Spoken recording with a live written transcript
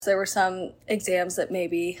There were some exams that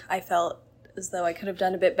maybe I felt as though I could have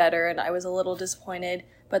done a bit better and I was a little disappointed,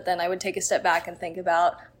 but then I would take a step back and think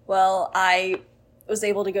about, well, I was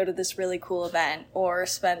able to go to this really cool event or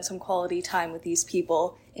spend some quality time with these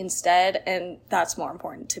people instead, and that's more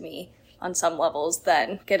important to me on some levels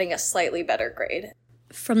than getting a slightly better grade.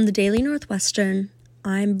 From the Daily Northwestern,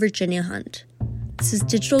 I'm Virginia Hunt. This is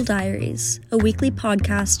Digital Diaries, a weekly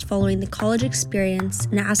podcast following the college experience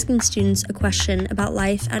and asking students a question about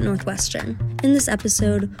life at Northwestern. In this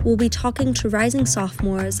episode, we'll be talking to rising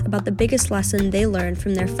sophomores about the biggest lesson they learned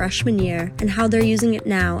from their freshman year and how they're using it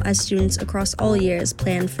now as students across all years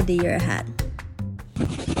plan for the year ahead.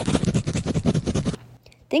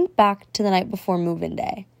 Think back to the night before move-in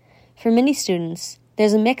day. For many students,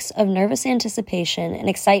 there's a mix of nervous anticipation and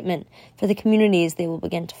excitement for the communities they will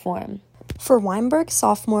begin to form. For Weinberg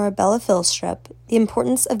sophomore Bella Philstrip, the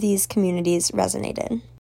importance of these communities resonated.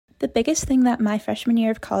 The biggest thing that my freshman year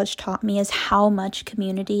of college taught me is how much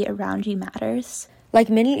community around you matters. Like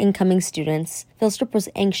many incoming students, Philstrip was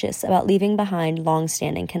anxious about leaving behind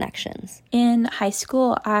long-standing connections. In high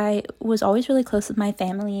school, I was always really close with my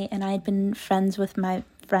family, and I had been friends with my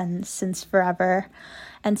friends since forever.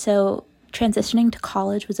 And so transitioning to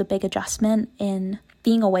college was a big adjustment in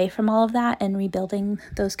being away from all of that and rebuilding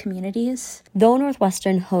those communities. Though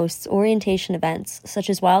Northwestern hosts orientation events such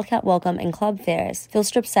as Wildcat Welcome and club fairs,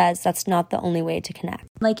 Philstrip says that's not the only way to connect.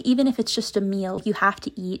 Like, even if it's just a meal you have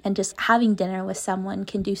to eat, and just having dinner with someone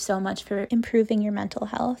can do so much for improving your mental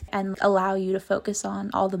health and allow you to focus on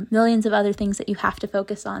all the millions of other things that you have to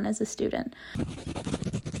focus on as a student.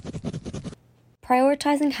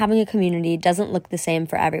 Prioritizing having a community doesn't look the same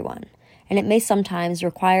for everyone, and it may sometimes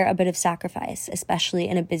require a bit of sacrifice, especially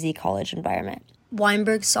in a busy college environment.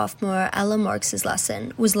 Weinberg sophomore Ella Marx's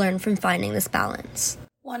lesson was learned from finding this balance.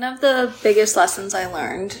 One of the biggest lessons I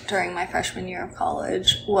learned during my freshman year of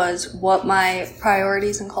college was what my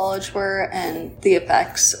priorities in college were and the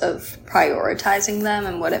effects of prioritizing them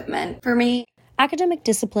and what it meant for me. Academic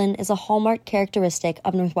discipline is a hallmark characteristic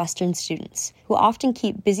of Northwestern students, who often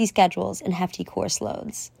keep busy schedules and hefty course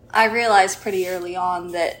loads. I realized pretty early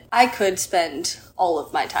on that I could spend all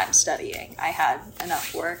of my time studying. I had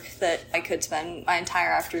enough work that I could spend my entire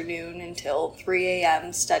afternoon until 3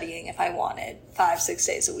 a.m. studying if I wanted, 5-6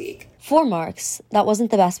 days a week. For Marx, that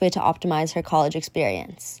wasn't the best way to optimize her college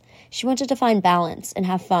experience. She wanted to find balance and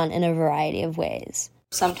have fun in a variety of ways.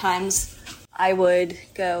 Sometimes I would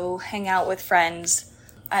go hang out with friends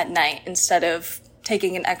at night instead of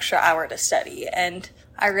taking an extra hour to study, and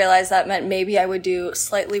I realized that meant maybe I would do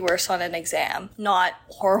slightly worse on an exam. Not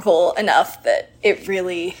horrible enough that it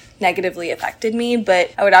really negatively affected me,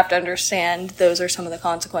 but I would have to understand those are some of the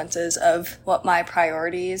consequences of what my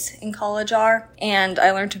priorities in college are, and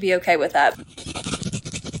I learned to be okay with that.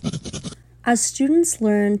 As students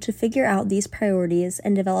learn to figure out these priorities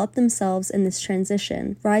and develop themselves in this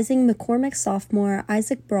transition, rising McCormick sophomore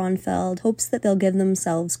Isaac Braunfeld hopes that they'll give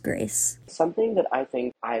themselves grace. Something that I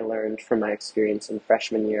think I learned from my experience in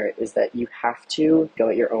freshman year is that you have to go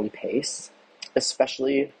at your own pace,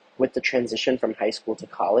 especially with the transition from high school to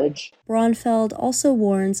college. Braunfeld also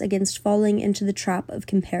warns against falling into the trap of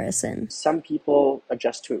comparison. Some people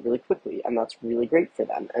adjust to it really quickly, and that's really great for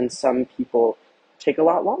them. And some people take a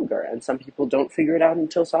lot longer, and some people don't figure it out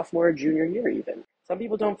until sophomore or junior year even. Some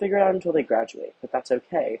people don't figure it out until they graduate, but that's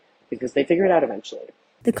okay, because they figure it out eventually.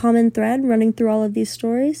 The common thread running through all of these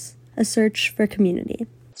stories? A search for community.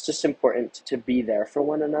 It's just important to be there for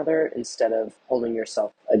one another instead of holding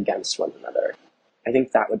yourself against one another. I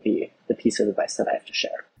think that would be the piece of advice that I have to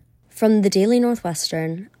share. From the Daily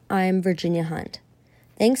Northwestern, I'm Virginia Hunt.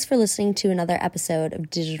 Thanks for listening to another episode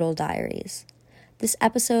of Digital Diaries. This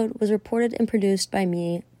episode was reported and produced by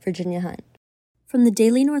me, Virginia Hunt. From the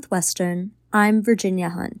Daily Northwestern, I'm Virginia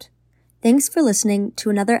Hunt. Thanks for listening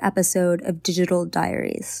to another episode of Digital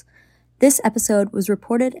Diaries. This episode was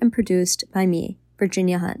reported and produced by me,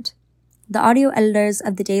 Virginia Hunt. The audio editors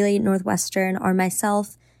of the Daily Northwestern are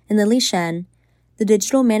myself and Lily Shen. The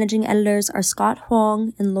digital managing editors are Scott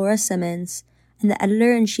Huang and Laura Simmons, and the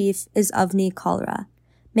editor-in-chief is Avni Kalra.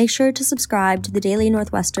 Make sure to subscribe to the Daily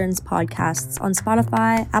Northwestern's podcasts on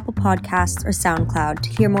Spotify, Apple Podcasts, or SoundCloud to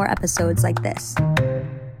hear more episodes like this.